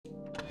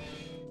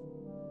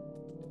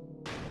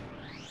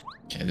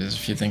Okay, there's a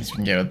few things we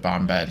can get with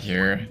Bombat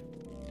here.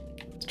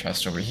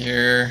 Chest over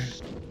here.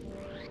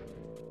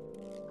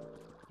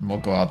 And we'll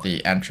go out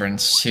the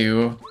entrance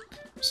too.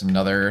 There's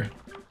another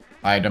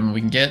item we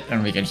can get,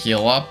 and we can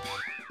heal up.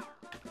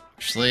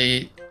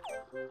 Actually,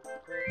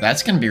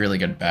 that's gonna be a really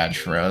good badge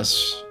for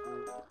us.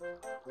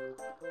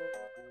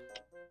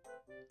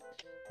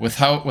 With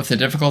the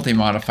difficulty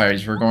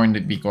modifiers, we're going to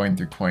be going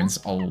through coins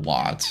a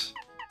lot.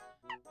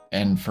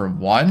 And for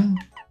one,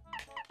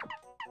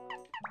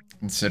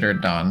 consider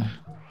it done.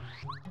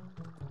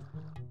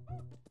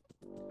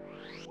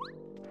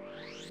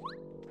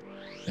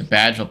 The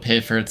badge will pay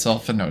for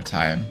itself in no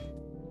time.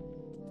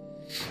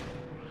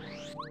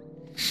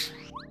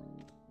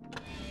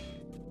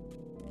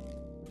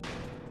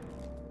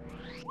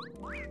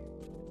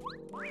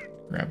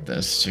 Grab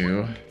this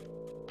too.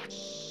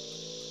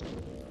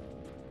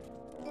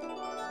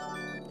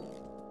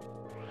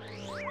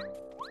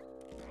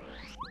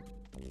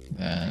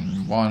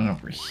 Then one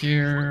over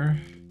here.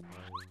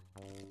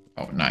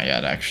 Oh, not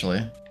yet, actually.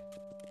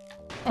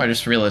 Oh, I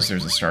just realized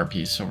there's a star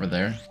piece over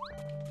there.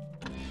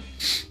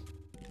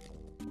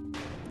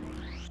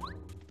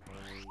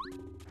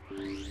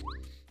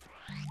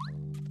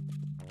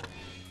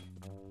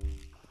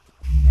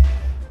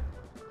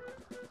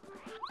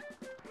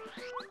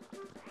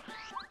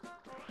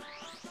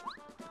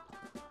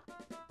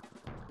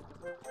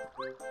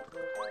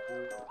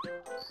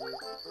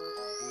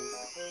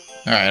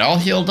 Alright, all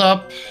healed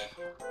up.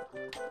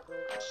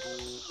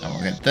 Then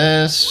we'll get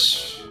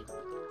this.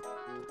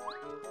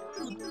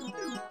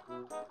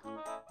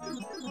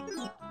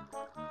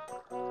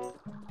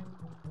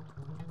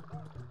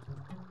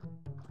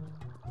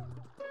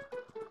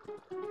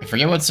 I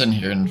forget what's in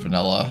here in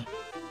vanilla.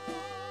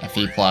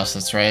 FE+,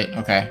 that's right.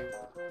 Okay.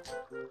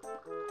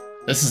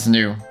 This is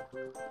new.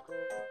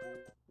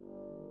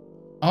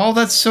 Oh,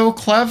 that's so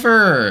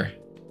clever!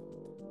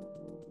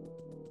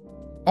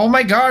 Oh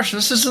my gosh,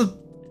 this is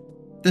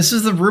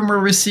the room where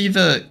we see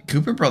the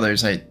Cooper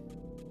brothers.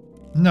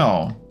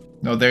 No,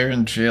 they're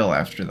in jail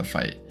after the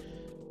fight.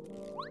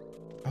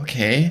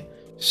 Okay,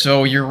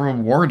 so you're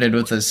rewarded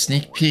with a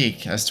sneak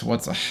peek as to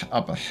what's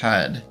up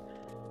ahead.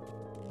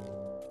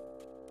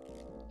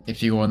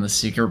 If you go in the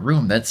secret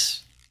room,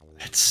 that's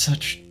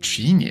such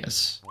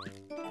genius.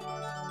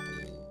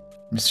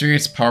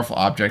 Mysterious, powerful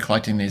object.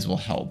 Collecting these will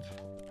help.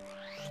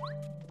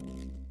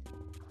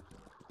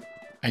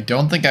 I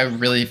don't think I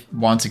really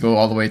want to go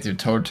all the way through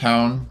Toad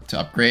Town to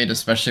upgrade,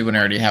 especially when I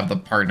already have the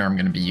partner I'm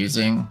going to be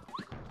using.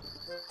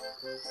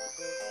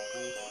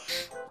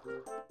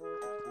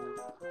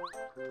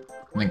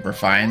 I think we're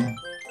fine.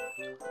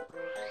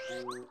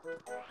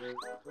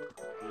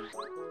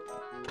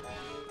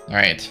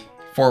 Alright,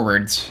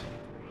 forwards.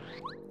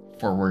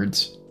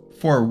 Forwards.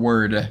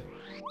 Forward.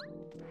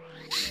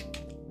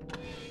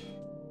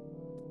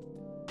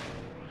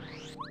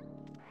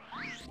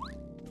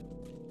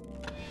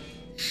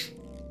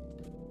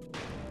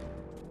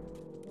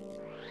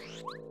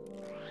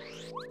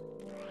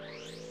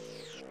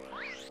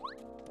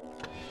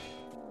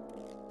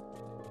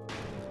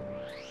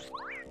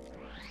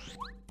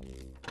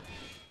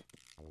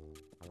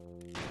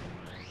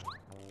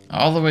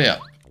 All the way up.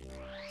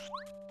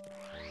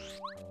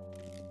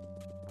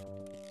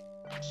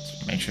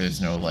 Just make sure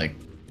there's no, like...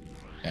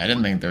 Yeah, I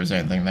didn't think there was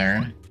anything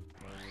there.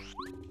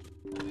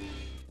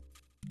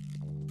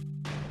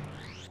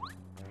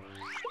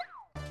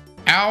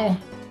 Ow!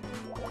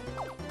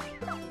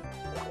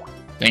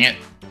 Dang it.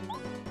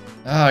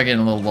 Oh, I'm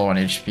getting a little low on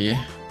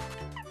HP.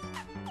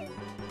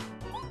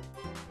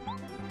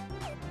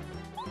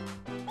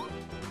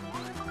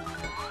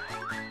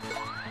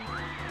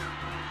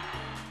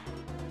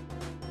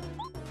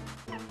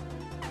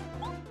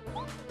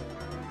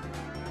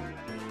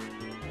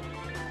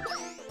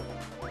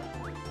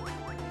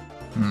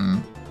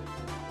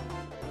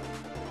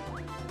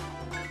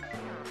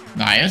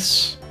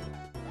 Nice.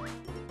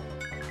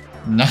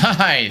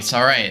 Nice,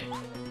 alright.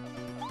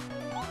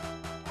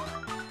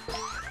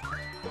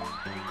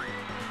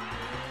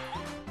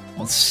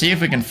 Let's see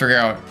if we can figure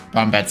out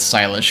Bombat's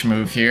stylish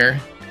move here.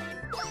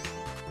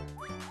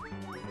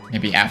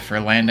 Maybe after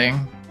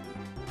landing.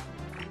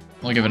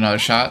 We'll give it another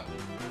shot.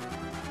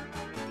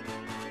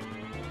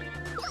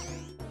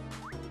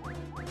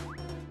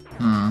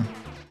 Yeah,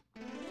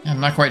 I'm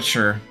not quite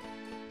sure.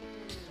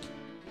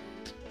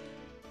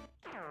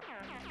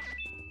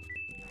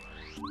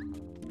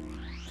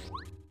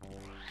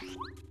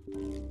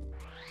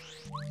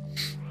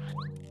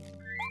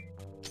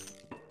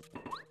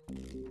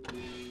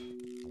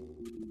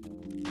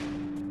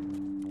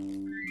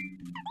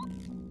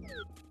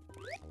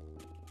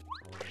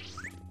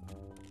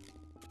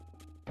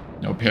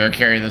 No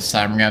paracarry this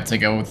time. We're gonna have to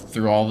go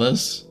through all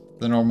this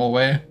the normal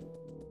way.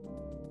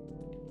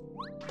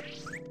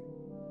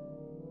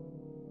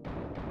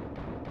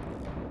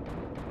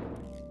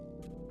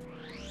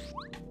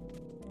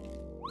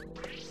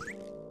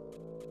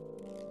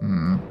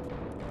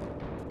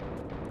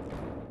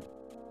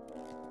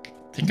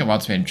 I think it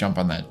wants me to jump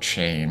on that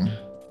chain.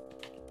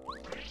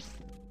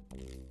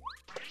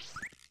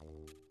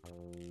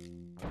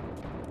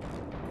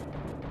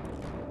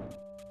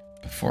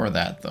 before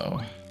that,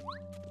 though.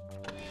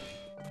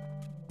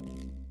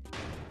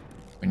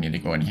 We need to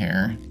go in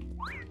here.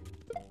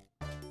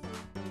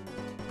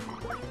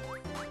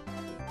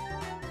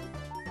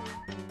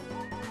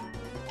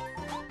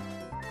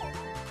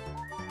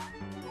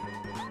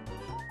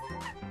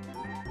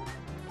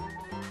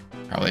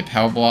 Probably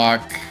Power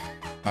Block.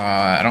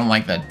 I don't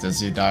like that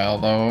Dizzy Dial,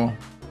 though.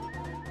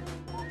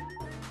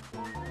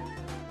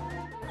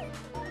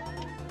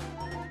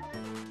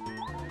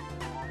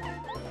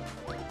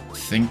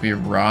 I think we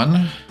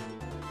run.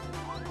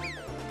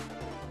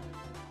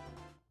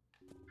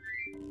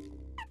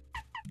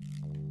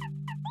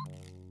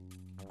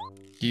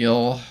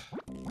 Heal.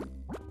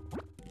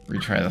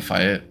 Retry the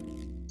fight.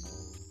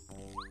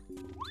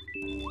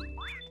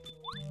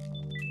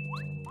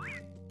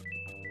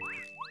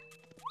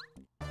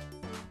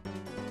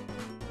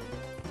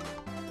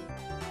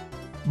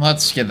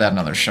 Let's give that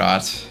another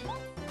shot.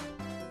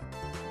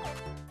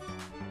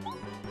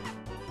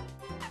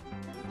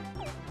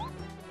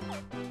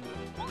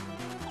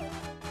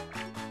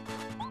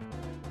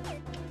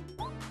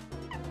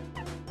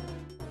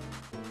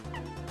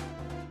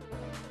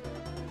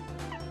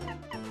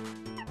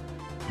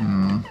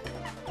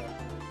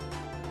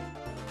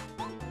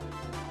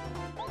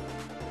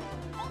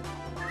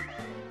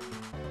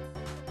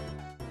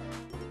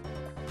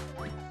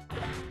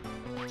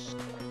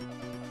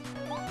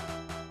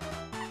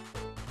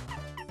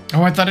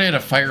 Oh, I thought I had a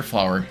fire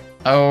flower.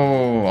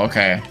 Oh,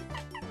 okay.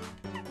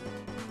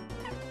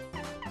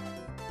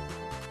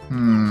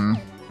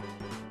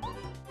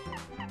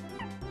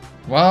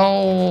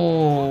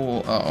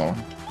 Well, uh-oh.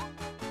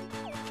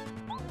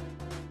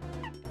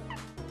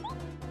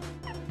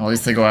 At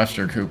least they go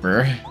after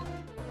Cooper.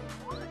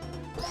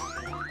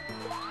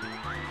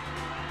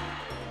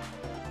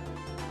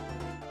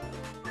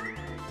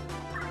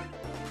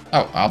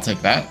 Oh, I'll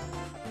take that.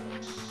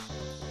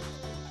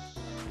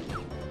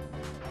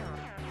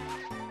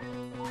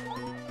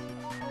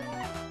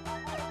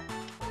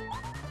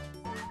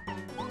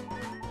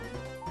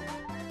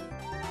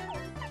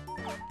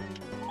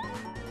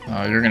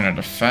 Oh, you're gonna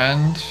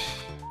defend.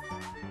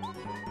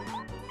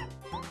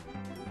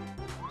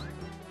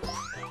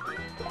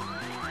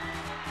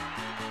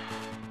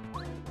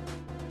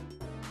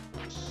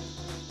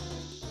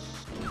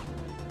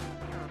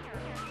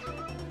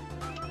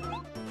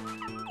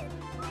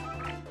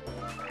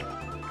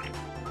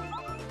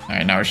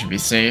 Alright, now we should be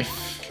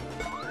safe.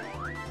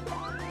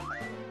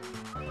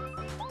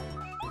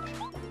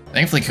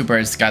 Thankfully, Cooper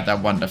has got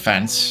that one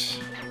defense.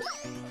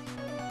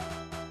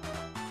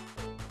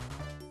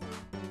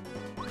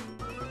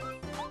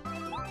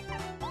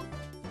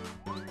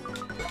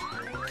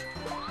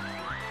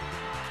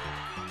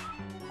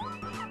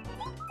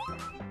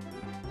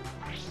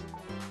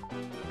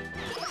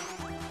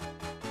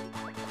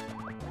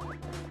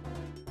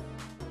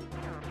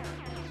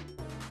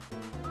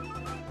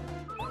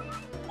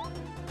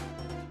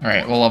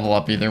 Alright, we'll level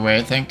up either way,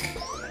 I think.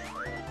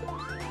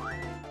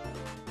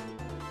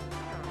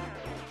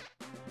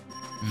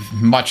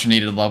 Much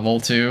needed level,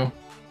 too.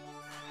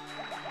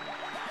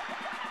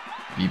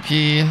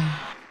 VP.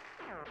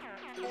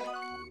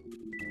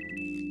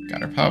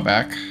 Got our power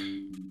back.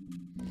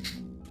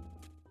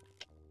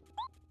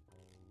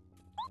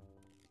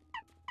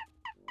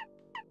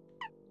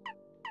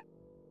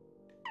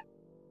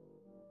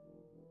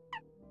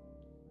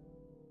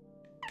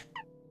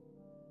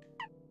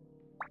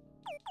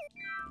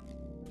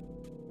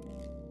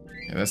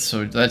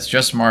 That's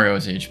just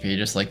Mario's HP,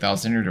 just like that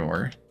was in your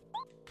door.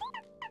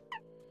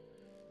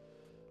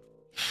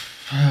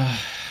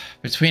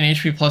 Between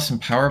HP plus and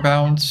power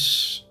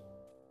bounce.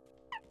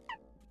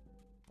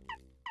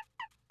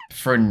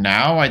 For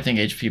now, I think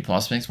HP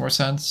plus makes more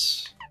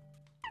sense.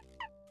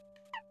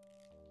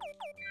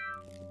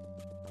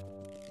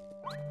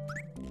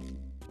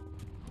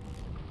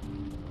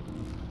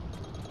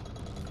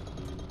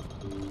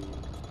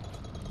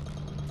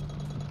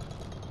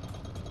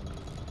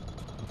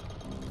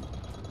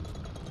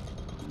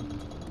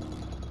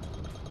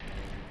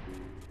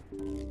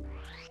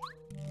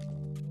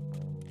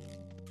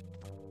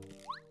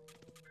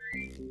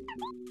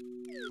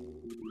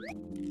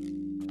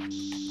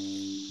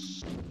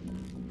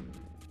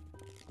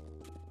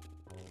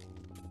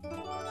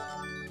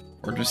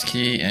 Fortress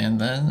key and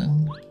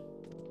then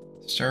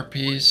star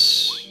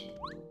piece.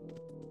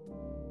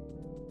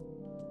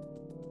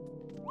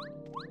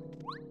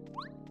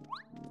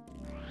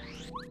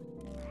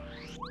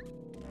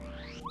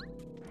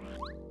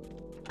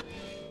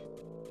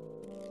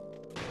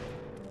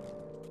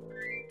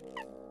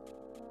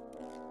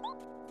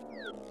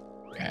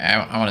 Okay,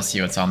 I want to see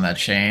what's on that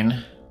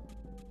chain.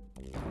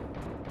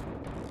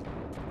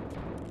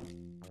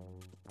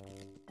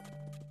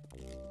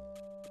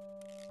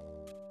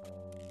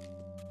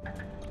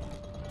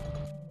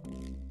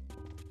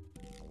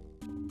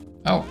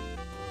 Oh.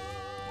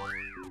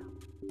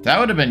 That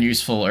would have been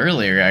useful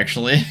earlier,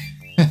 actually.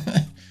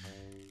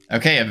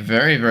 Okay, a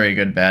very, very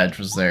good badge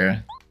was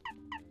there.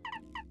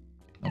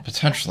 Well,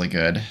 potentially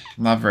good.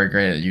 I'm not very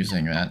great at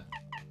using that.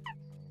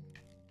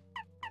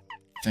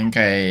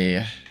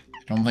 I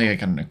don't think I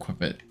can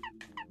equip it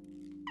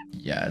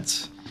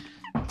yet.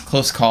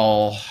 Close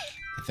call,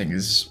 I think,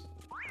 is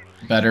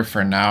better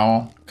for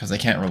now, because I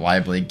can't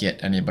reliably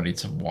get anybody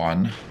to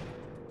 1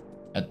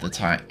 at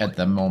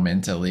the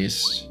moment, at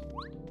least.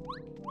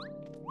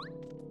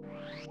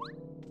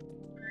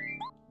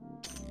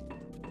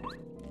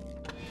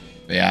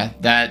 But yeah,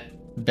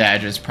 that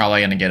badge is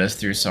probably gonna get us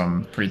through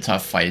some pretty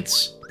tough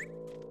fights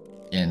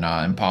in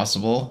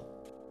Impossible.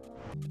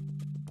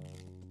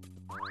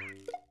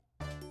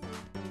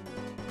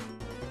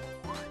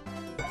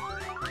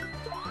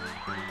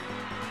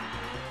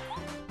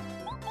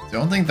 I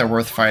don't think they're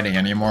worth fighting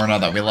anymore now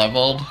that we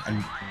leveled.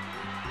 I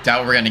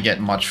doubt we're gonna get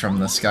much from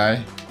this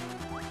guy.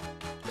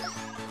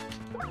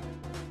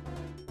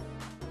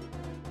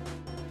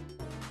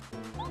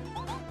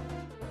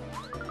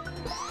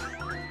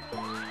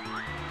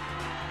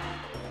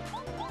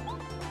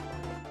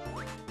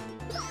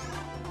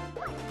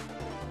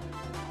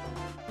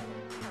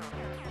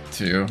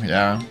 Two,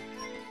 yeah.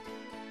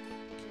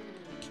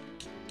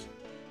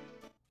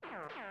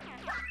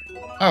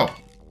 Oh,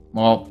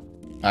 well,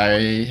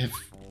 I have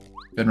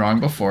been wrong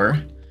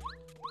before.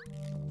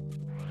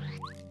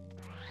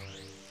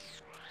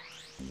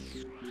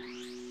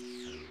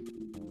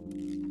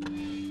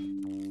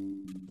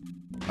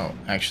 Oh,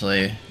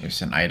 actually,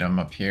 there's an item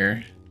up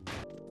here.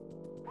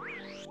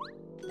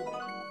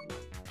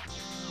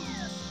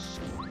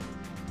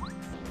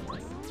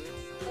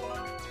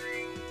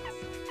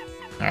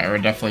 Alright, we're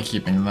definitely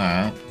keeping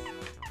that.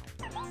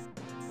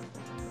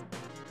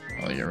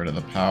 I'll get rid of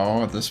the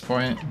POW at this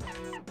point.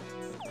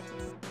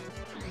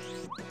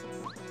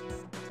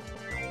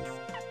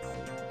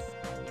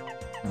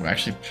 Ooh,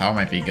 actually, POW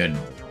might be good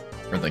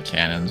for the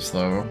cannons,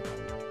 though.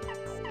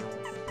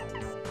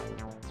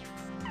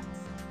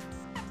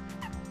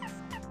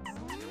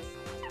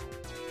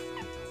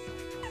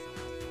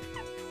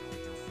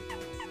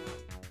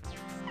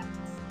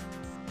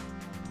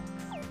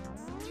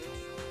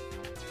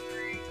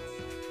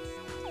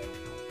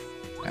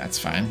 That's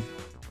fine.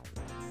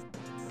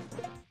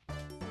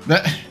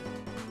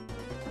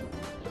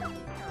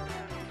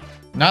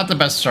 Not the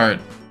best start.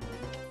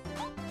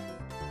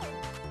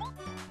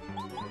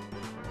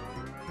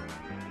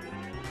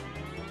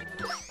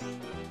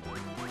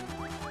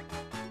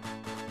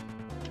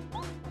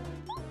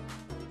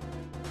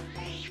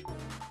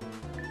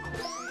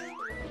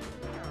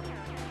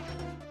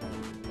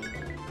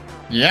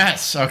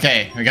 Yes!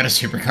 Okay, we got a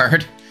super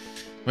card.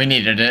 We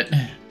needed it.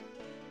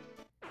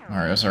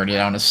 Mario's already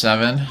down to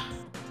 7.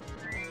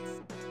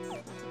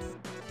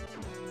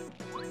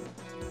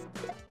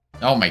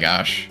 Oh my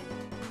gosh.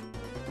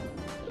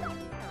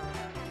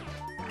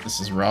 This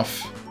is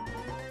rough.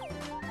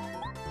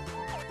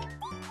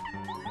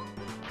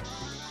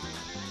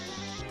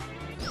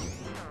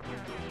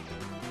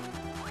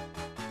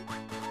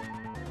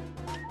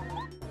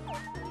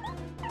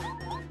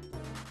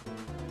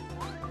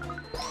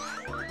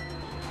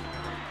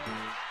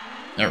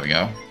 There we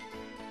go.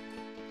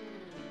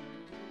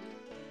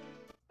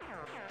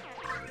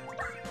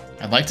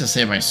 I'd like to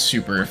save my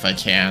super if I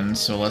can,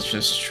 so let's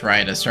just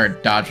try to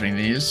start dodging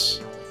these.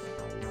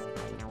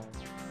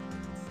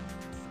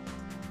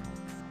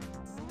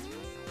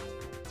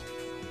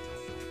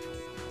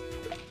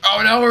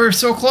 Oh no, we're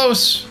so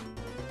close!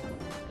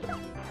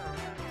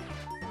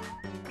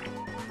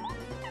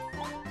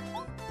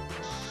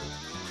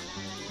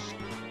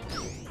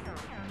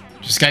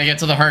 Just gotta get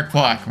to the heart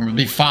block, and we'll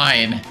be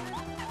fine.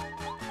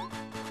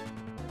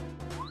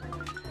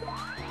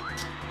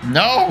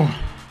 No!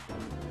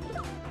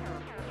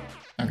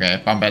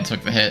 Okay, Bombad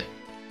took the hit.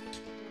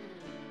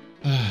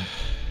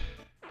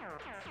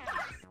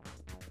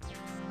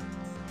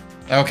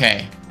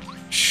 Okay.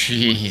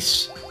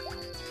 Jeez.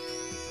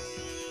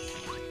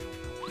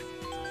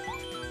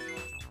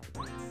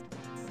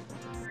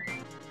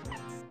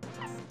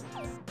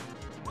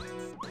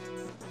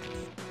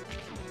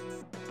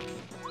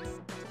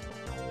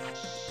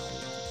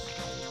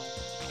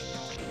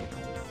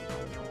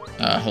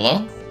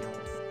 Hello?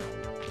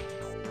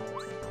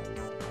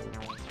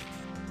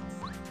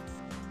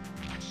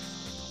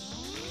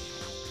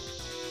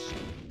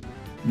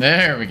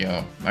 There we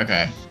go.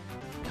 Okay.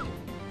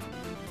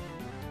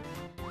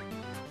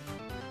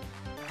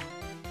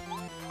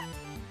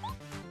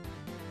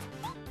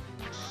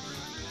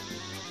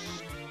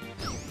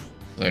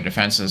 Their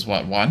defense is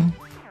what, 1?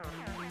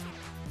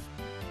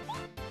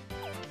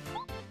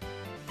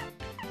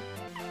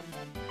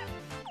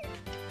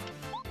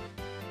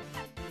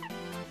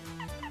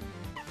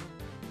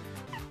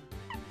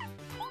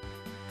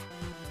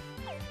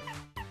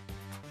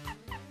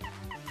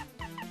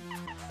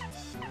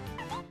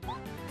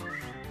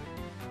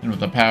 And with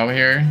the POW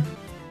here.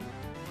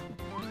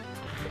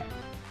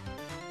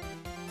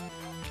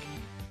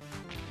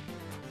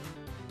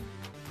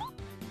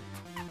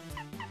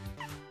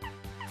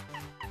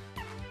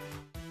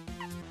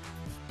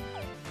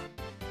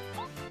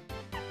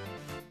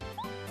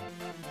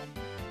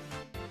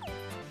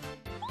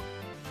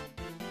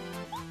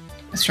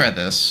 Let's try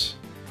this.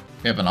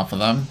 We have enough of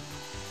them.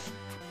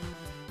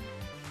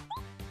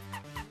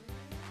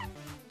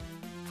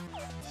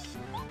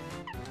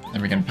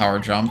 Then we can power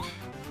jump.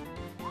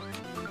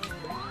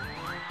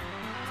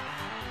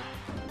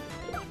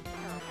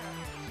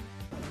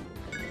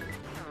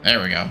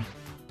 There we go.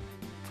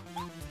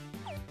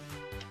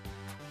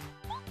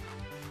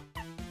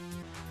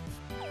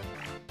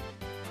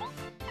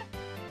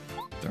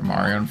 Throw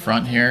Mario in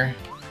front here.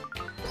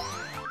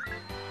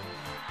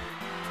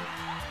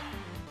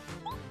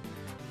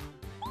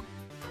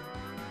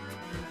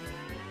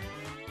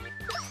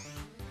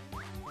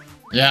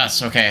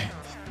 Yes, okay.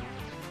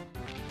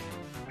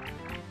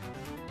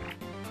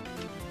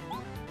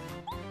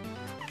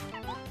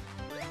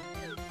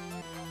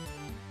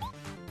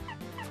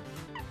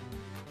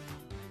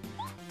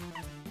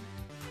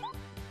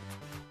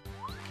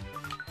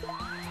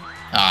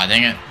 Ah,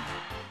 dang it.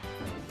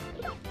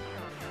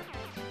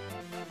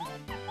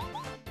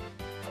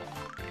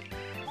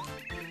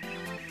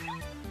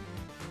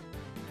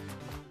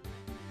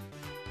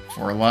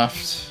 Four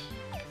left.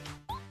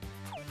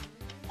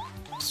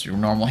 Let's do a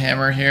normal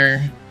hammer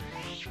here.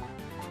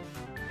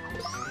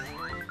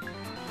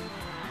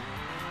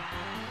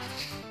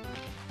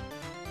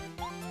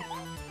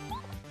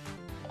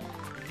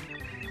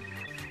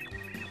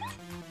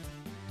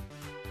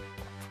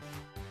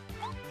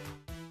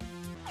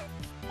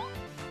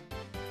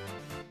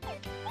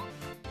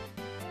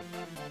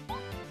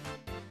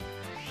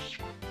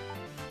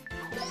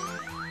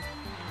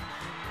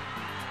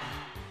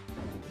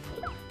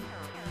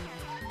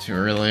 Too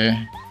early.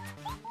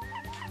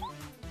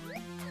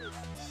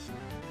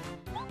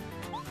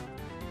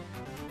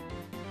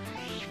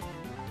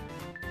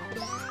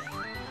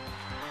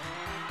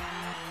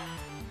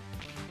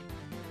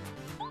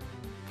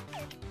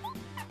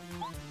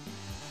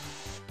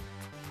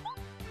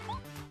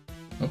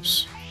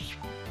 Oops.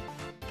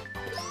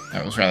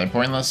 That was rather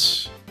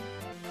pointless.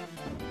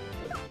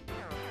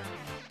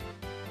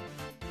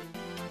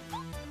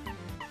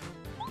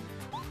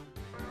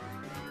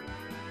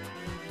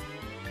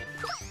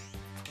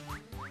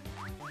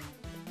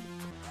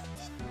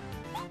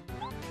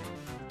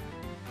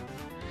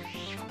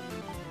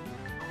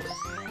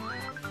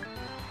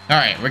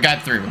 Alright, we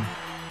got through.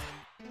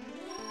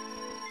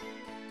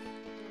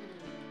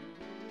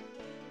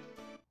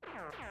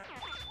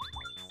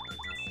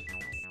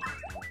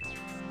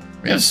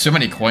 We have so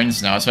many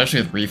coins now,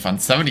 especially with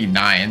refund.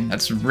 79.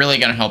 That's really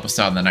gonna help us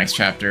out in the next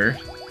chapter.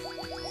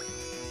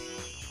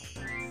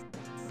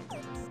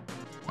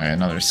 Alright,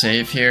 another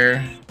save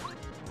here.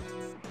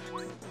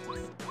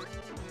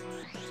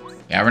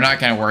 Yeah, we're not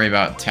gonna worry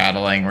about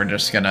tattling, we're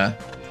just gonna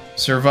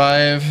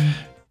survive.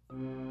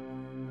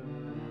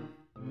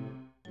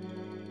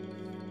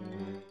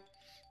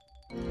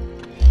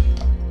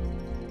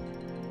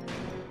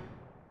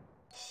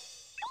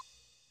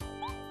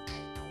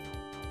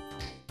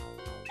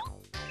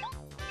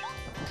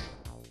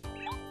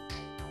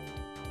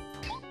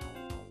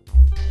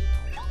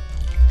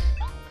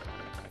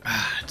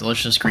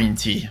 Delicious green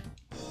tea.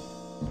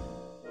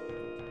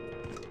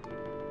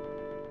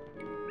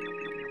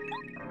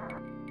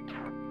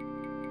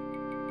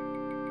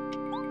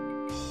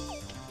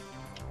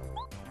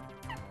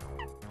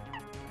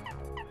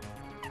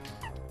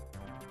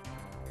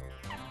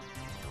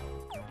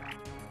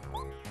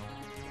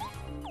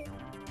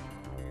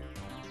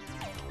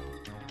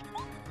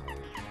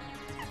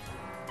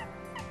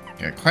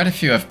 Got quite a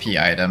few FP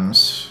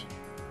items.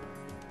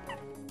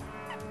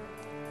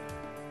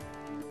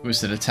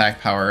 Boosted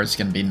attack power is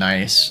going to be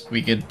nice.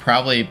 We could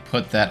probably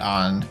put that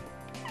on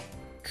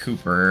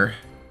Cooper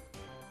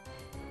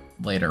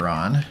later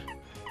on.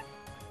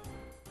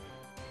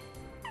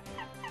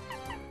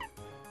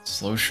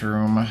 Slow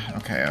Shroom.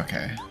 Okay,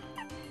 okay.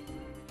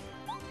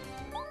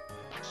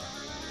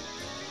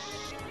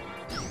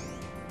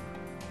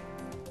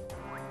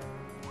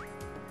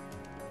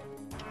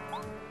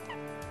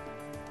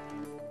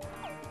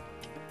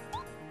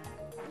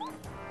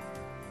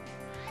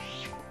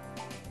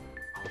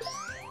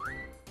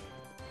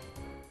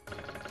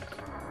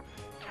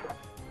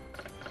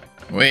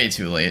 Way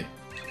too late.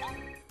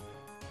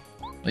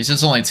 At least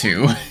it's only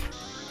 2.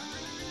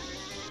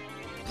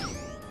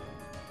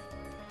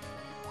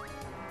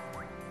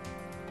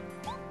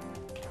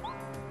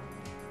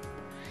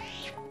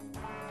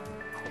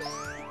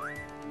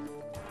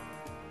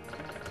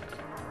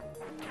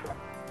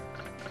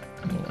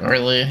 A little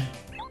early.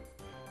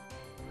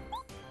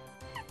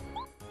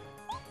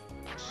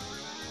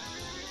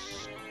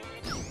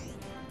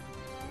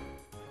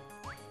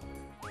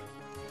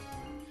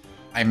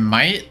 I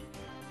might...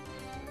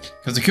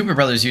 Because the Cooper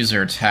brothers use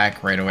their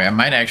attack right away, I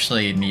might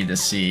actually need to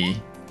see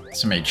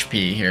some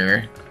HP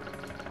here.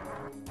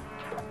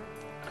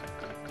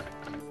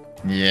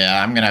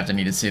 Yeah, I'm gonna have to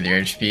need to see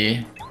their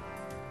HP.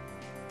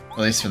 At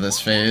least for this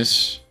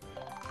phase.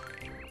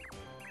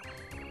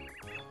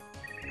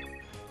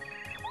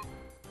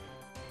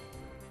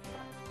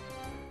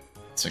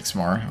 Six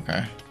more,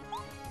 okay.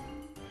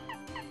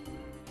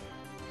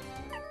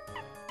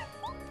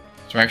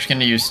 So we're actually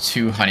gonna use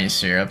 2 honey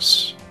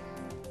syrups.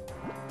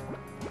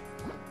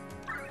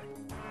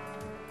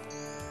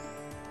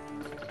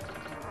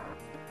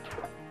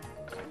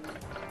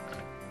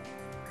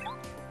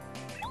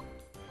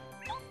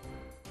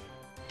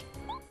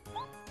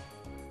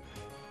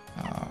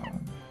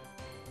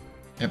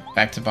 Yep,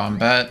 back to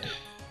Bombette.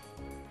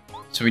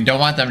 So we don't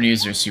want them to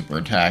use their super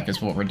attack,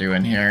 is what we're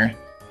doing here.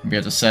 We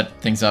have to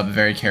set things up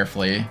very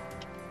carefully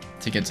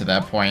to get to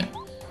that point.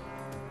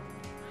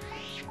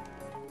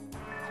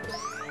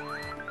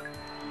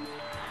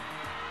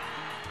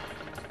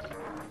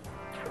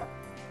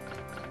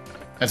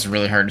 That's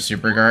really hard to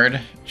super guard.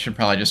 Should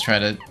probably just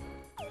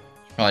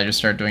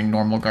start doing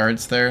normal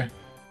guards there.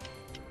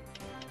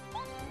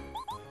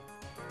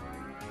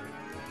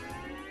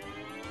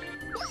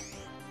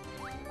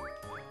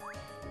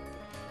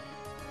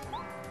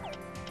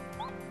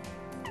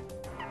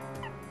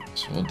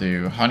 So we'll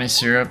do honey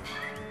syrup.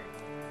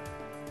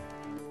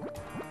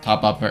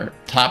 Top off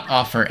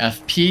our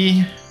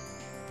FP.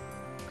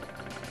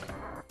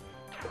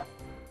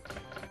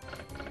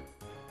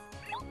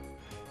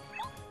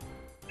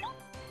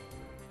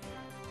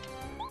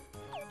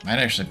 Might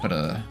actually put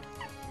a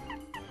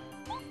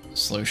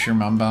slow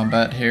shroom on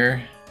Bombette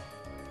here.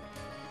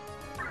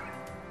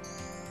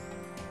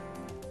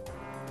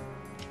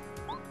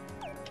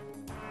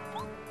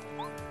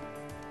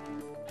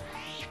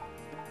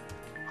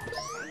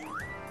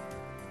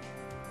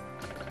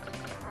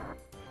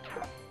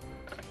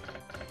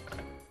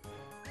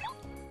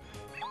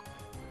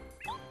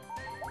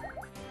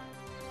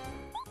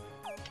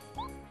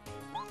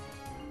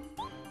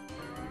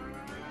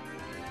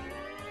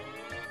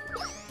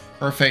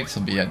 Perfect,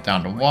 he'll be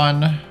down to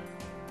 1.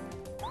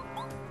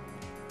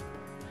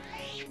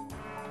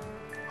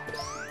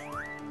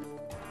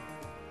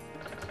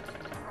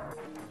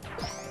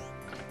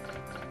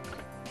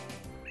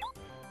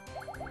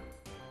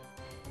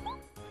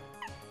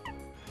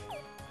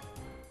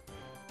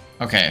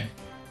 Okay.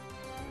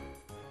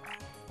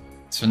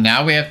 So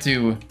now we have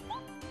to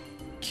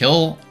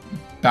kill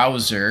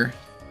Bowser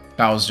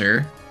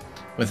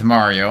with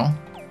Mario.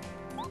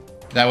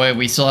 That way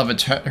we still have a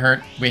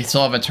turn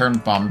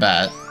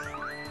Bombette.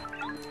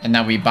 And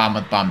now we bomb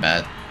with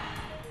Bombette.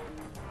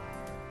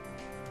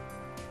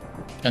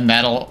 And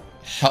that'll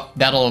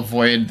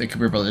avoid the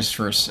Cooper Brothers'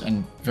 first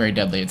and very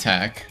deadly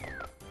attack.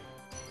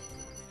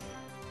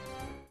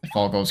 If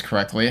all goes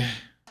correctly.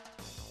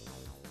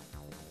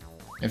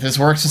 If this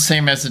works the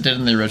same as it did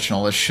in the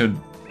original, this should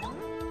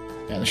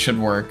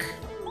work.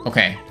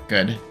 Okay,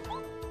 good.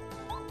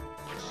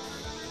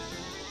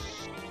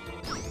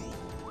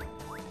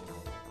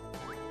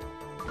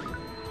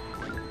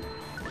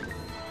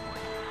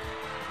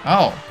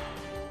 Oh.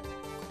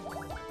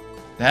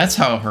 That's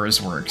how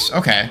hers works.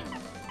 Okay.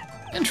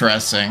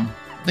 Interesting.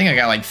 I think I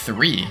got like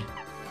 3.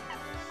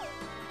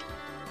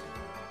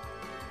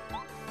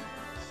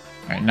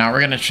 Alright, now we're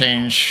gonna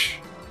change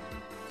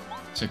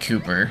to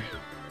Cooper.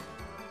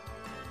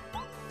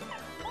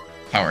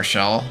 Power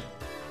Shell.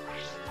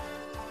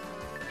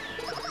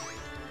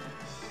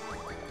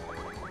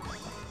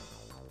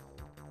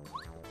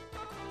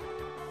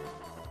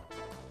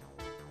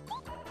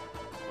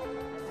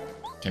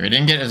 Okay, we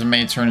didn't get as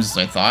many turns as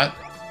I thought.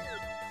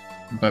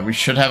 But we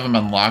should have them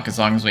unlock as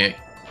long as we...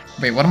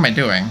 Wait, what am I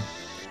doing?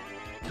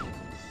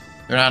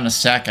 They're not in a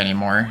stack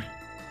anymore.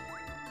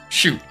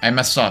 Shoot, I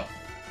messed up.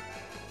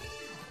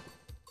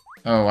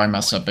 Oh, I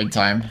messed up big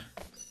time.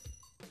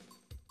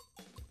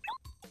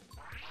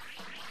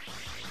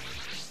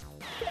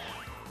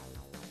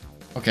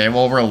 Okay,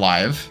 well, we're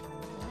alive.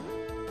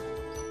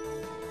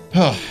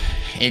 Oh,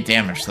 8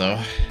 damage, though.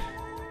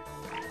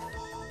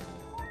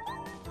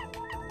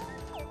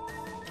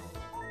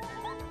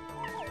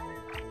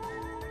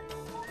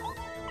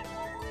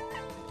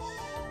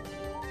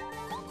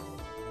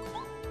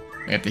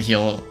 We have to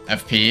heal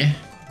FP.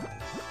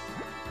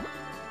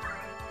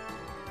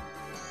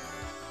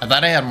 I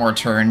thought I had more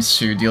turns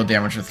to deal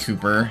damage with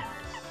Cooper.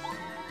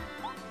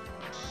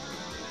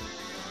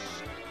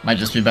 Might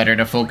just be better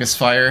to focus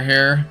fire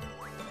here.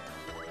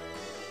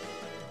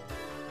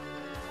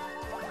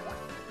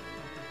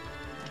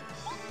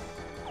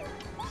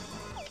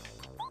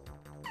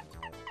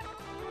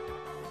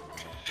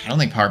 I don't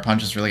think Power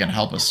Punch is really going to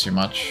help us too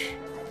much.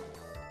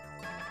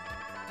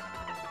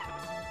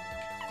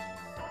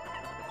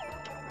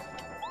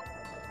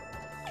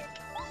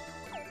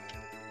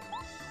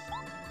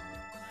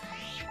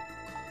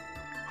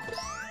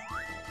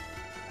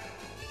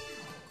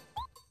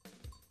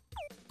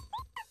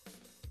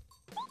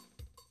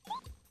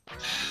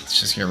 Let's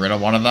just get rid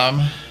of one of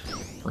them.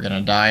 We're going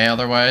to die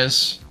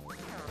otherwise.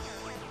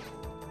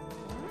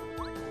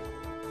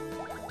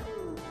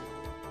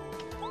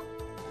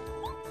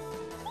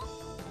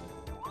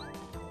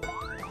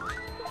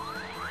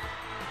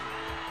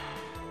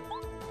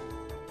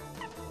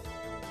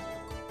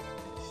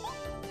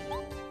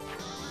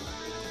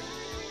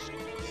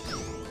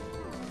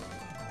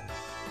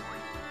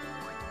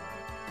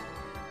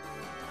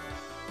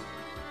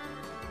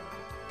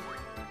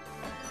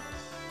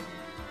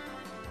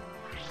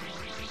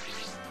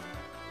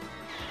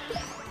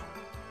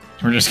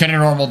 We're just gonna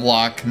normal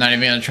block, not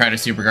even gonna try to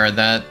super guard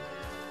that.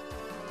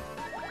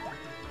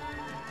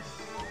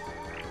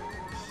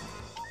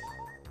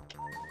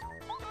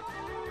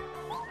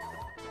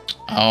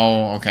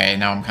 Oh, okay,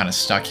 now I'm kind of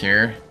stuck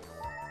here.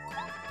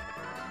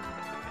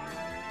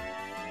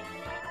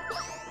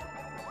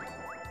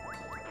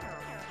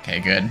 Okay,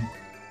 good.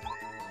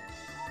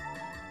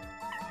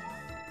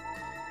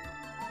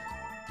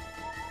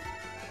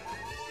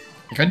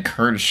 A good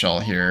curd shell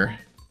here.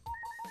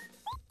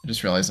 I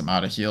just realized I'm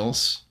out of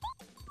heals.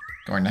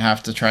 Going to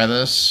have to try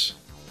this.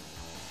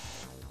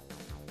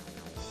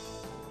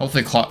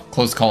 Hopefully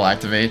close call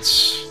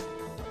activates.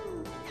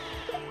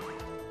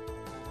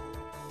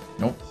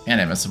 Nope,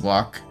 and I missed a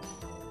block.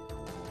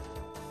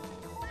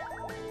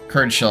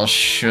 Curd shell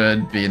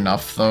should be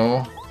enough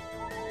though.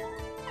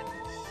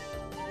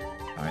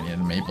 I need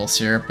maple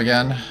syrup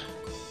again.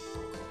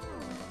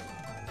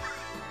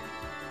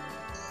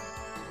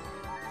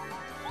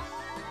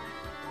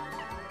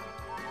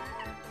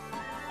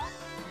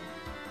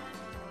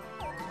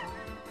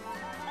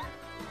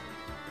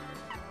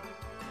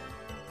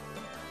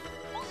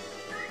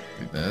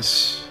 Do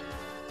this.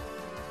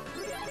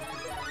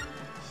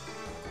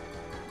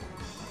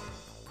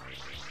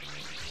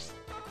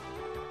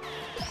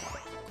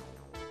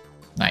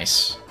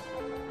 Nice.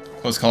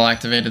 Close call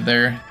activated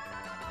there.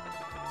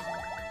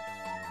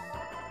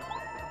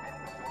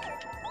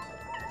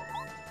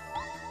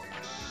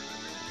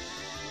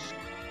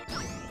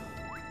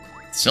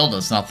 Still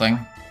does nothing.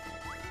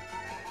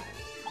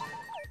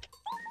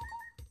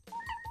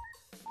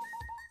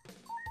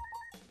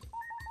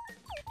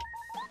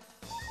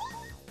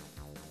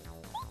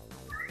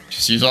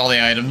 Just use all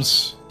the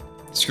items.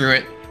 Screw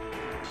it.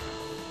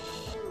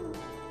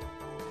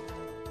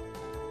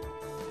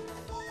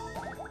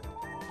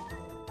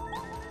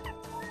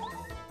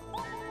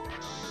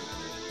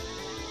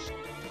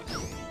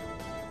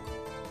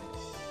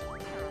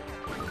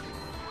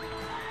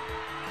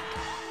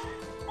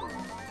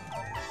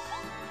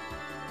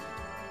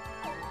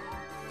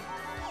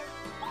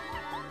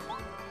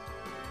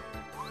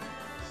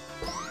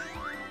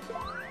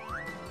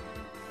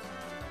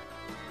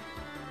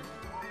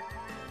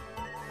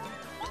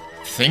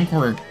 I think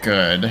we're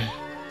good. I'm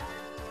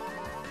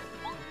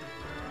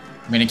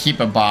gonna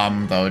keep a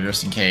bomb though,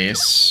 just in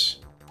case.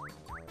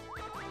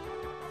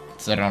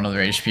 So I don't know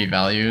their HP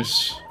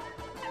values.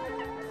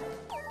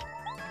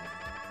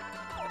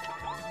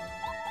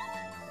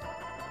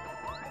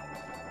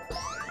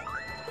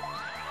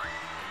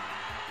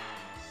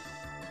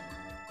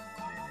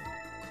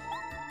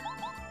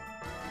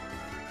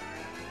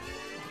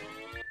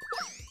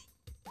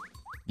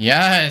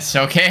 Yes,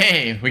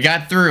 okay, we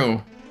got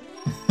through.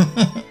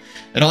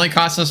 It only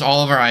cost us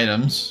all of our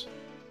items,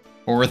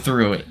 but we're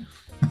through it.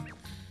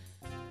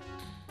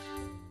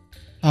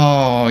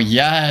 Oh,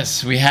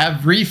 yes, we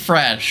have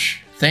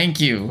refresh. Thank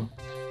you.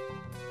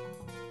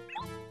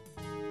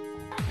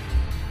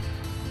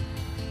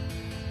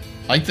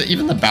 Like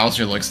even the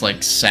Bowser looks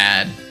like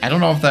sad. I don't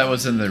know if that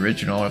was in the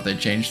original or if they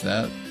changed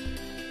that.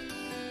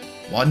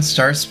 1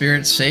 star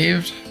spirit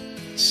saved.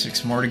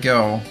 6 more to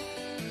go.